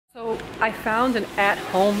I found an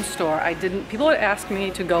at-home store. People would ask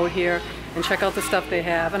me to go here and check out the stuff they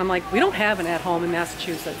have, and I'm like, we don't have an at-home in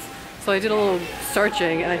Massachusetts. So I did a little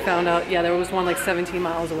searching and I found out, yeah, there was one like 17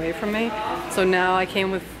 miles away from me. So now I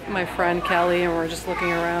came with my friend Kelly and we're just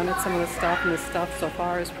looking around at some of the stuff, and the stuff so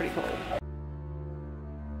far is pretty cool.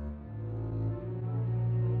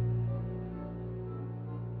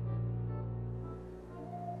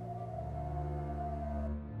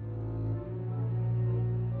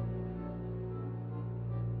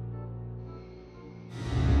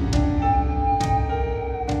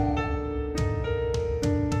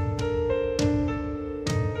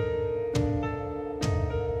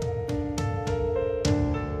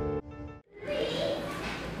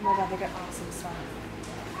 They got awesome stuff.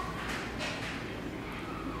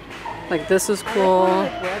 Like this is cool. I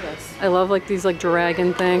like wear this. I love like these like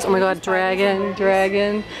dragon things. Oh my god, dragon.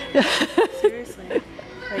 Seriously. Like,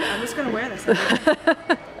 I'm just gonna wear this.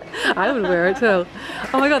 I would wear it too.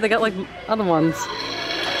 Oh my god, they got like other ones.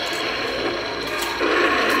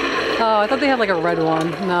 Oh, I thought they had like a red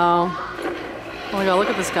one. No. Oh my god, look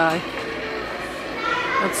at this guy.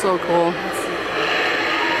 That's so cool.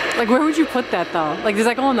 Like, where would you put that though? Like, does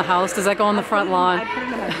that go in the house? Does that go on the front lawn? I put it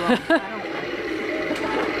in my room. I don't care.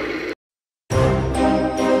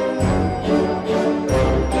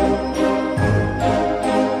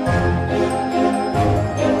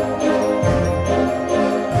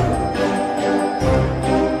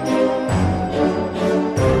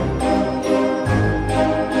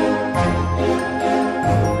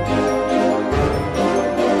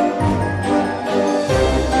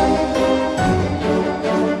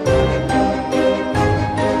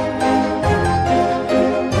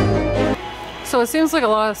 So it seems like a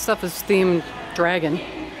lot of stuff is themed dragon.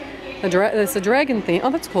 It's a dragon theme. Oh,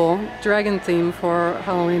 that's cool. Dragon theme for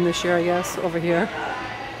Halloween this year, I guess, over here.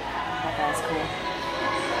 That guy's cool.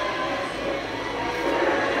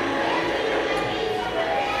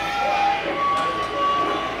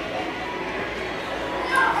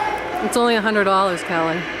 It's only $100,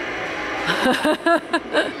 Kelly.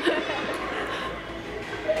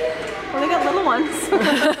 Well, they got little ones.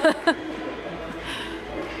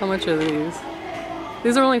 How much are these?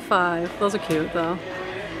 These are only $5. Those are cute though.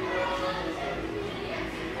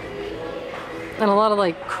 And a lot of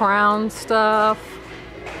like crown stuff.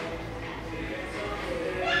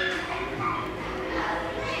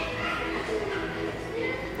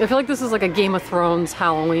 I feel like this is like a Game of Thrones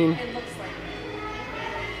Halloween. It looks like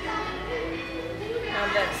now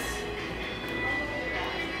this.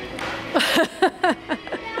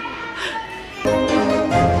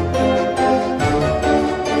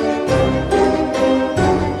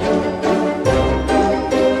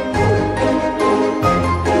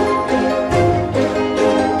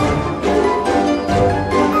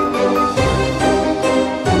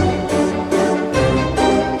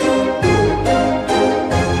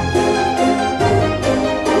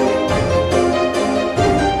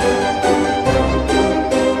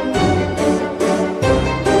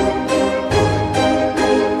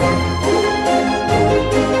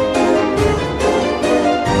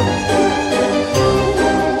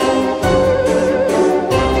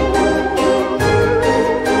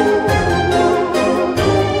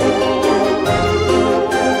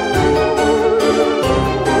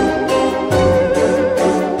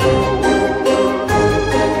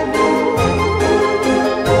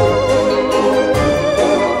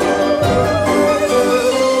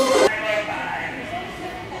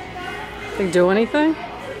 Do anything? I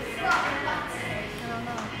don't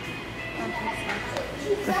know.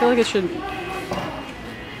 I feel like it should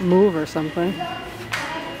move or something.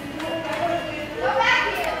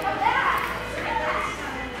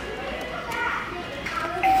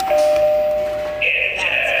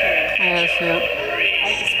 Yes, yeah. I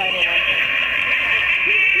like the spider one.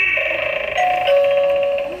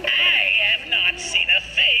 I have not seen a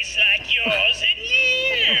face like yours in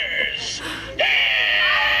years.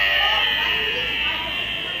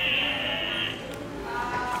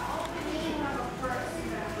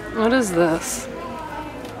 What is this? Those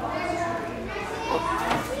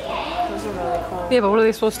are really cool. Yeah, but what are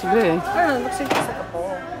they supposed to be? I don't know, it looks like it's like a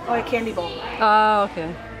bowl. Oh, a candy bowl. Oh,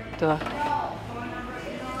 okay. Duh. Sounds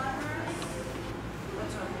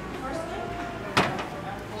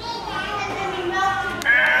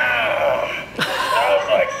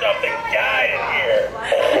like something died in here.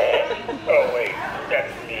 Oh wait,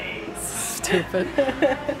 that's me. Stupid.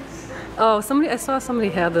 Oh, I saw somebody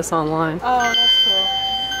had this online. Oh, that's cool.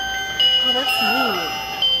 Oh, that's neat.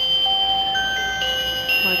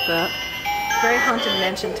 Like that. Very Haunted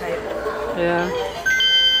Mansion type. Yeah.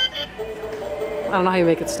 I don't know how you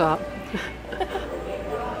make it stop.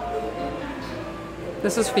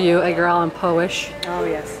 This is for you, Edgar Allan Poe-ish. Oh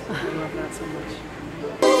yes, I love that so much.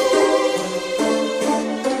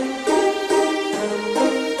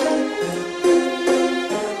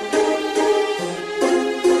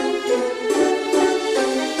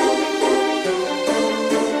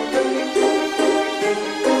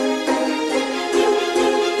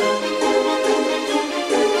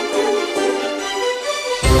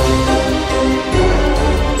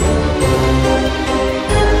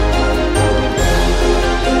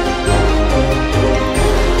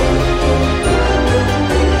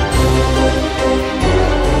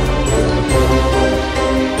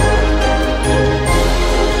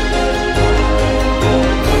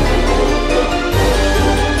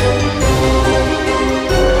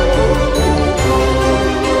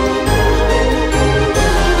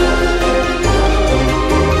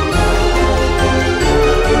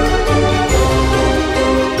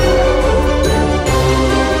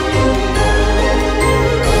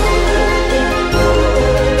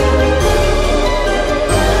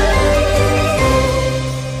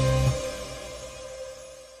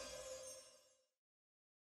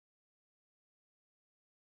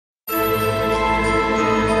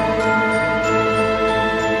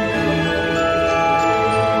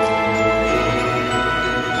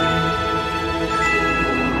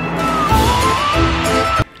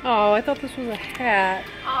 Oh, I thought this was a hat.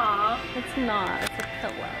 Aww. It's not. It's a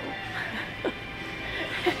pillow.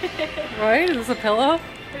 Right? Is this a pillow? I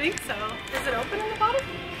think so. Is it open on the bottom?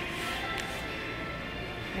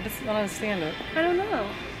 I just don't understand it. I don't know.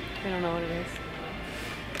 I don't know what it is.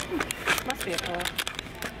 Must be a pillow.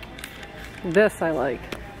 This I like.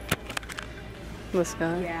 This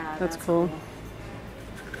guy. Yeah, that's cool.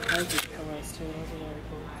 I like these pillows too. Those are very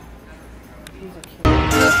cool. These are cute.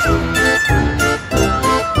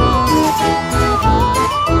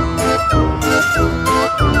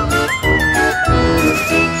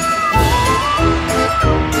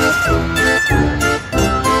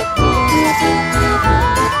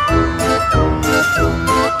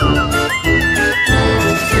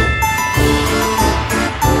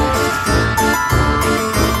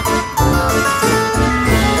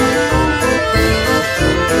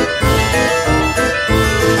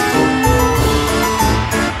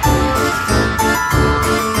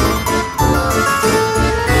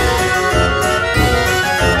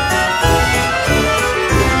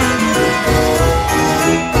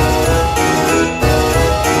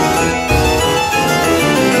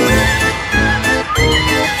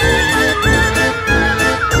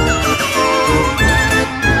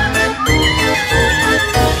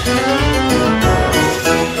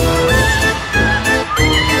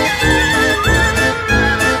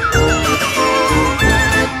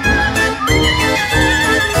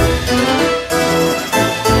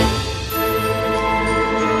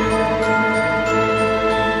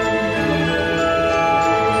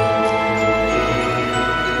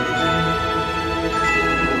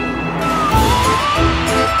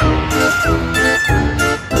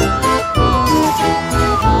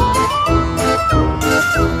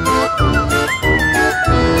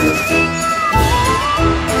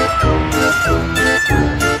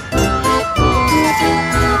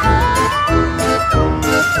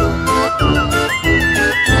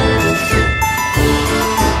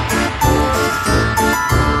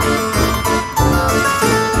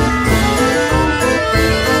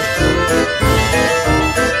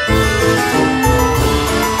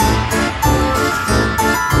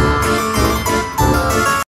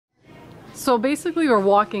 So basically we're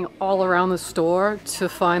walking all around the store to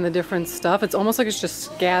find the different stuff. It's almost like it's just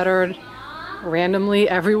scattered randomly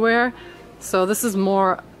everywhere. So this is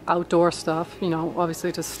more outdoor stuff, you know,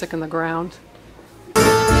 obviously to stick in the ground.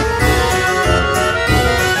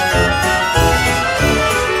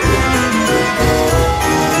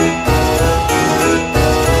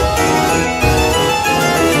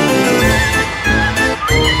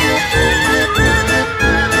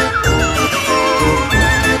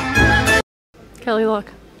 Kelly, look.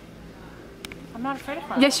 I'm not afraid of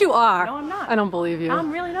clowns. Yes, you are. No, I'm not. I don't believe you.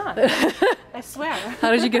 I'm really not. I swear. How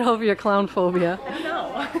did you get over your clown phobia? I don't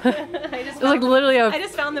know. It was like literally I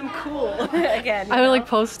just found them cool again. I would like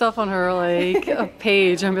post stuff on her like a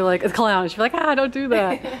page and be like, it's a clown. She'd be like, ah, don't do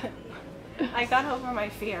that. I got over my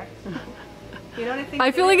fear. You know what I think?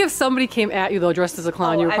 I feel like if somebody came at you though dressed as a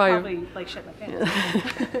clown, you would I'd probably like shit my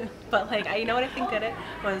pants. But like, you know what I think did it?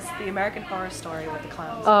 Was the American Horror Story with the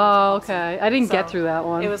clowns. Oh, okay. I didn't get So, through that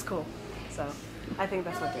one. It was cool. So I think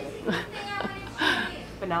that's what did it.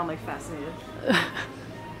 But now I'm like fascinated.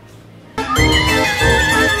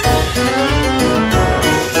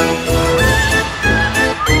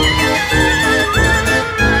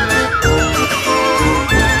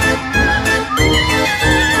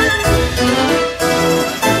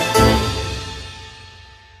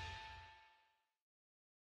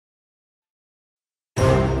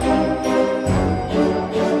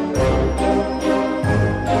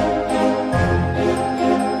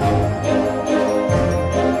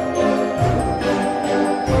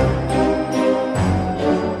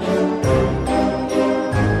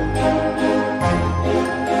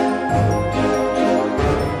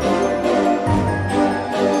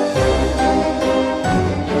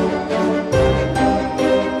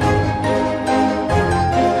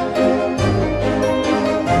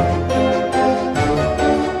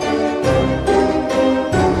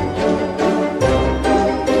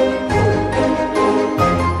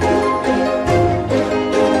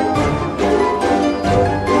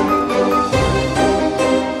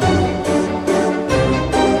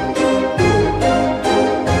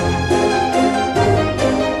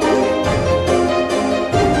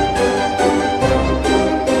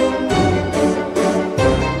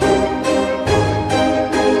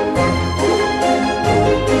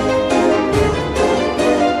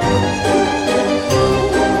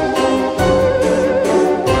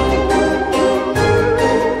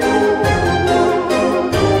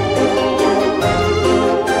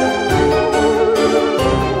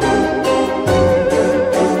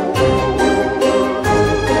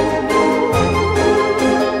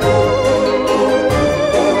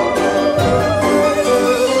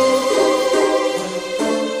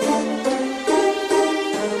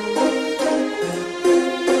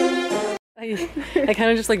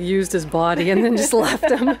 kind of just like used his body and then just left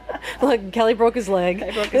him. Like Kelly broke his leg.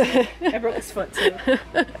 I broke his leg. I broke his foot too.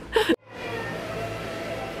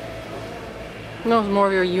 No, it's more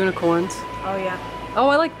of your unicorns. Oh yeah. Oh,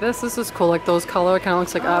 I like this. This is cool. Like those color. It kind of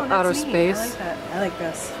looks like Oh, that's outer neat. space. I like that. I like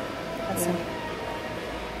this. That's neat.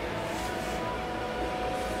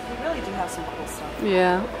 We really do have some cool stuff.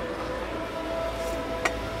 Yeah.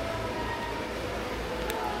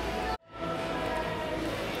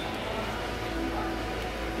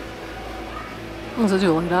 Does it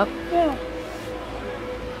do light up? Yeah.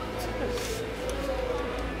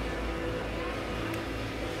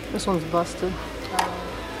 This one's busted.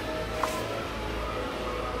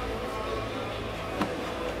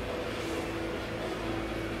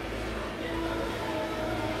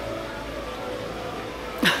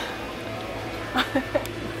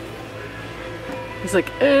 He's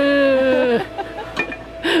like, ugh.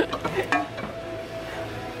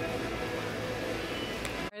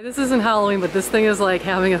 This isn't Halloween, but this thing is like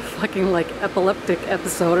having a fucking like epileptic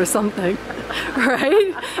episode or something,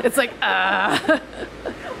 right? It's like, ah.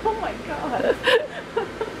 Oh my god.